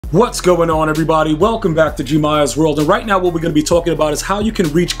What's going on, everybody? Welcome back to GmiasWorld, and right now what we're going to be talking about is how you can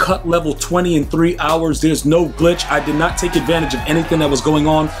reach cut level 20 in 3 hours. There's no glitch. I did not take advantage of anything that was going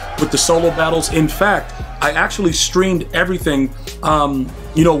on with the solo battles. In fact, I actually streamed everything,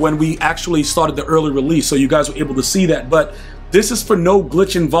 when we actually started the early release, so you guys were able to see that. But this is for no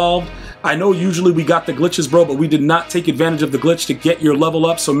glitch involved. I know usually we got the glitches, bro, but we did not take advantage of the glitch to get your level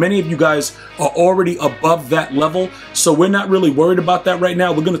up. So many of you guys are already above that level. So we're not really worried about that right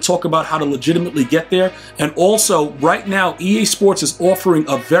now. We're going to talk about how to legitimately get there. And also right now, EA Sports is offering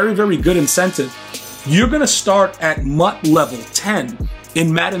a very, very good incentive. You're going to start at MUT level 10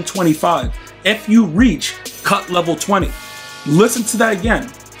 in Madden 25 if you reach cut level 20. Listen to that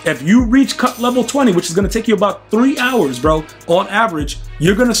again. If you reach cut level 20, which is going to take you about 3 hours, bro, on average,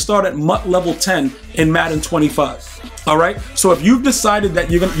 you're going to start at MUT level 10 in Madden 25. All right? So if you've decided that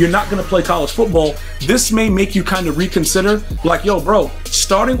you're not going to play college football, this may make you kind of reconsider. Like, yo, bro,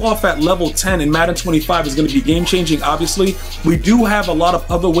 starting off at level 10 in Madden 25 is going to be game-changing, obviously. We do have a lot of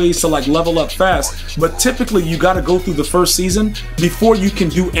other ways to, like, level up fast, but typically you got to go through the first season before you can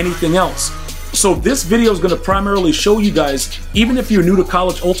do anything else. So this video is going to primarily show you guys, even if you're new to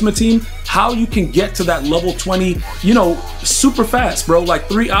College Ultimate Team, how you can get to that level 20, super fast, bro. Like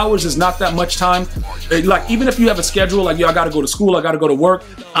 3 hours is not that much time. Like even if you have a schedule, like, yo, I got to go to school, I got to go to work,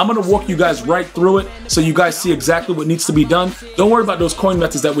 I'm going to walk you guys right through it so you guys see exactly what needs to be done. Don't worry about those coin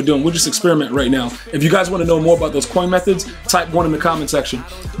methods that we're doing. We're just experimenting right now. If you guys want to know more about those coin methods, type 1 in the comment section.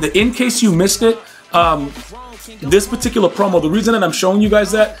 In case you missed it, this particular promo, the reason that I'm showing you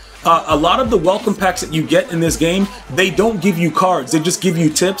guys that, a lot of the welcome packs that you get in this game, they don't give you cards, they just give you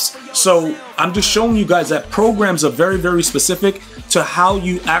tips. So I'm just showing you guys that programs are very, very specific to how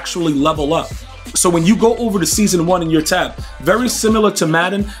you actually level up. So when you go over to Season 1 in your tab, very similar to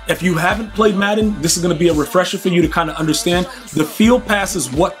Madden, if you haven't played Madden, this is going to be a refresher for you to kind of understand. The Field Pass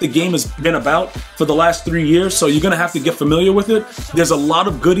is what the game has been about for the last 3 years, so you're going to have to get familiar with it. There's a lot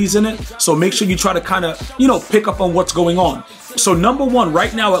of goodies in it, so make sure you try to kind of, pick up on what's going on. So number 1,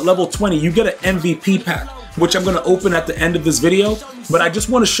 right now at level 20, you get an MVP pack, which I'm going to open at the end of this video. But I just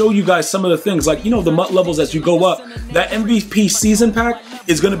want to show you guys some of the things, like, the MUT levels as you go up. That MVP season pack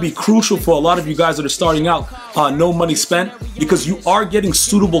is going to be crucial for a lot of you guys that are starting out, no money spent, because you are getting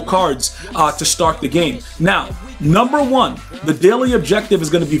suitable cards to start the game. Now, number 1, the daily objective is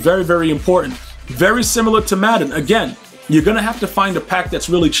going to be very, very important. Very similar to Madden. Again, you're going to have to find a pack that's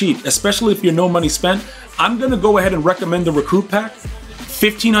really cheap, especially if you're no money spent. I'm going to go ahead and recommend the Recruit Pack.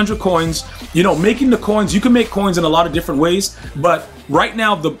 1,500 coins. Making the coins, you can make coins in a lot of different ways, but right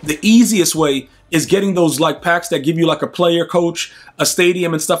now the easiest way is getting those like packs that give you like a player coach, a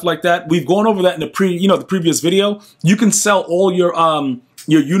stadium and stuff like that. We've gone over that in the the previous video. You can sell all your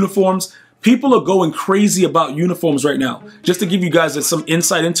uniforms. People are going crazy about uniforms right now. Just to give you guys some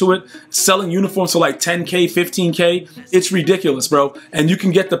insight into it, selling uniforms for like 10K, 15K, it's ridiculous, bro. And you can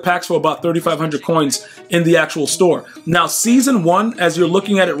get the packs for about 3,500 coins in the actual store. Now, Season 1, as you're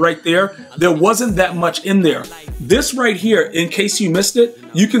looking at it right there wasn't that much in there. This right here, in case you missed it,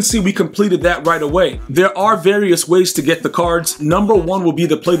 you can see we completed that right away. There are various ways to get the cards. Number 1 will be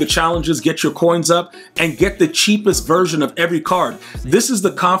to play the challenges, get your coins up, and get the cheapest version of every card. This is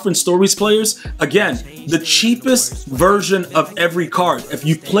the Conference Stories players. Again, the cheapest version of every card. If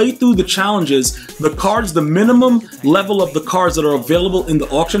you play through the challenges, the cards, the minimum level of the cards that are available in the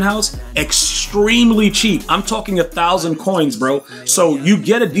auction house, extremely cheap. I'm talking 1,000 coins, bro. So you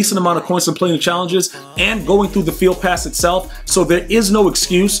get a decent amount of coins from playing the challenges and going through the Field Pass itself. So there is no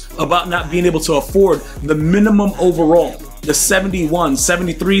excuse about not being able to afford the minimum overall, the 71,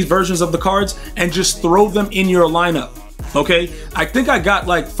 73 versions of the cards, and just throw them in your lineup. Okay, I think I got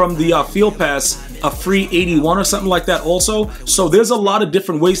like from the Field Pass a free 81 or something like that also. So there's a lot of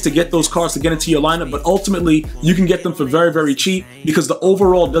different ways to get those cards to get into your lineup, but ultimately you can get them for very, very cheap because the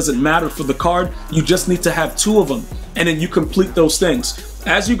overall doesn't matter for the card. You just need to have 2 of them and then you complete those things.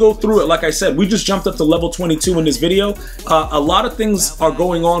 As you go through it, like I said, we just jumped up to level 22 in this video. A lot of things are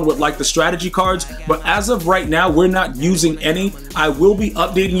going on with like the strategy cards, but as of right now, we're not using any. I will be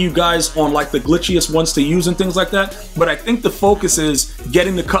updating you guys on like the glitchiest ones to use and things like that, but I think the focus is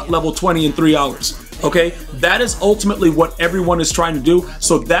getting to cut level 20 in 3 hours. Okay, that is ultimately what everyone is trying to do.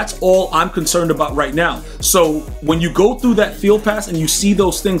 So that's all I'm concerned about right now. So when you go through that Field Pass and you see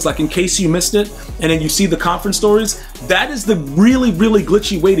those things, like in case you missed it, and then you see the Conference Stories, that is the really, really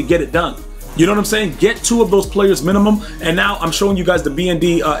glitchy way to get it done. You know what I'm saying? Get 2 of those players minimum. And now I'm showing you guys the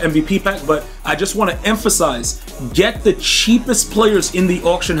BND MVP pack, but I just want to emphasize, get the cheapest players in the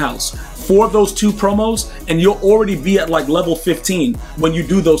auction house for those 2 promos, and you'll already be at like level 15 when you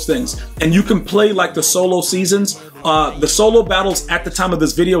do those things. And you can play like the solo seasons. The solo battles at the time of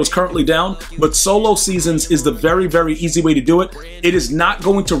this video is currently down, but solo seasons is the very, very easy way to do it. It is not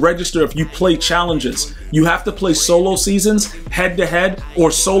going to register if you play challenges. You have to play solo seasons, head-to-head,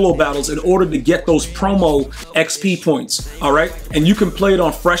 or solo battles in order to get those promo XP points, all right? And you can play it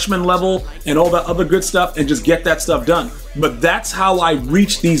on freshman level and all that other good stuff and just get that stuff done. But that's how I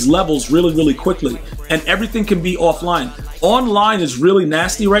reach these levels really, really quickly. And everything can be offline. Online is really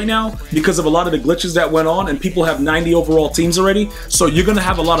nasty right now because of a lot of the glitches that went on, and people have 90 overall teams already. So you're gonna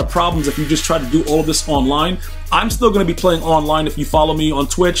have a lot of problems if you just try to do all of this online. I'm still gonna be playing online if you follow me on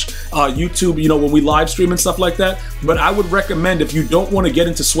Twitch, YouTube, you know, when we live stream and stuff like that. But I would recommend, if you don't wanna get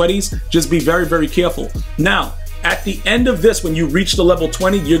into sweaties, just be very, very careful. Now, at the end of this, when you reach the level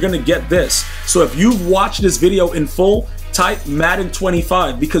 20, you're gonna get this. So if you've watched this video in full, type Madden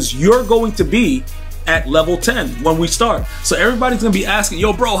 25, because you're going to be at level 10 when we start. So everybody's gonna be asking,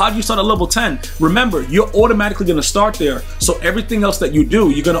 yo bro, how do you start at level 10? Remember, you're automatically gonna start there. So everything else that you do,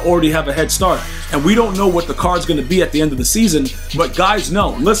 you're gonna already have a head start. And we don't know what the card's gonna be at the end of the season, but guys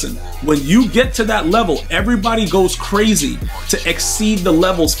know, listen, when you get to that level, everybody goes crazy to exceed the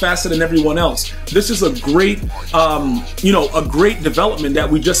levels faster than everyone else. This is a great, you know, a great development that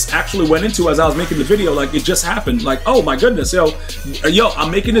we just actually went into as I was making the video. Like, it just happened. Like, oh my goodness, yo, I'm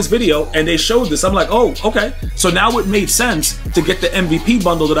making this video and they showed this. I'm like, oh, okay. So now it made sense to get the MVP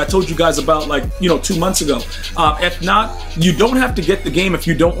bundle that I told you guys about, like, you know, 2 months ago. If not, you don't have to get the game if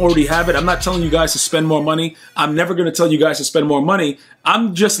you don't already have it. I'm not telling you guys to spend more money. I'm never going to tell you guys to spend more money.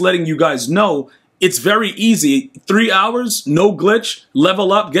 I'm just letting you guys know it's very easy. 3 hours, no glitch,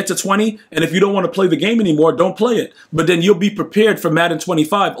 level up, get to 20. And if you don't want to play the game anymore, don't play it. But then you'll be prepared for Madden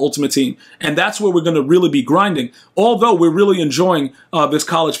 25 Ultimate Team. And that's where we're going to really be grinding. Although we're really enjoying this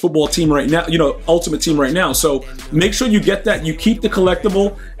college football team right now, you know, Ultimate Team right now. So make sure you get that. You keep the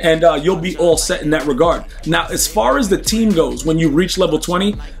collectible and you'll be all set in that regard. Now, as far as the team goes, when you reach level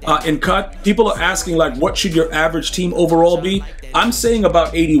 20 in cut, people are asking, like, what should your average team overall be? I'm saying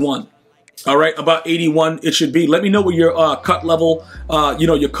about 81. All right, about 81 it should be. Let me know what your cut level, you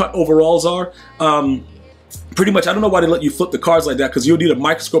know, your cut overalls are. Pretty much, I don't know why they let you flip the cards like that, because you'll need a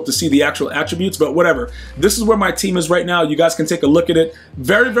microscope to see the actual attributes, but whatever. This is where my team is right now. You guys can take a look at it.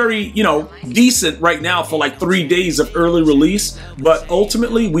 Very, very, you know, decent right now for like 3 days of early release. But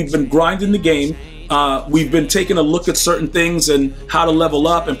ultimately, we've been grinding the game. We've been taking a look at certain things and how to level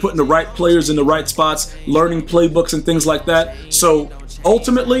up and putting the right players in the right spots, learning playbooks and things like that. So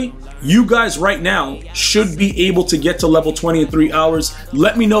ultimately, you guys right now should be able to get to level 20 in 3 hours.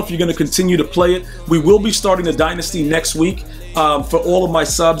 Let me know if you're going to continue to play it. We will be starting the Dynasty next week for all of my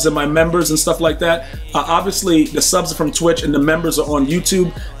subs and my members and stuff like that. Obviously, the subs are from Twitch and the members are on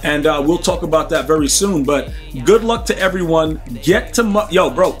YouTube, and we'll talk about that very soon. But good luck to everyone. Get to yo,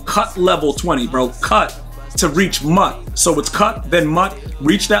 bro, cut level 20, bro. Cut to reach MUT. So it's cut, then MUT.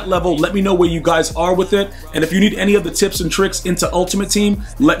 Reach that level. Let me know where you guys are with it. And if you need any of the tips and tricks into Ultimate Team,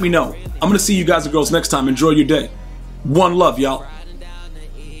 let me know. I'm going to see you guys and girls next time. Enjoy your day. One love, y'all.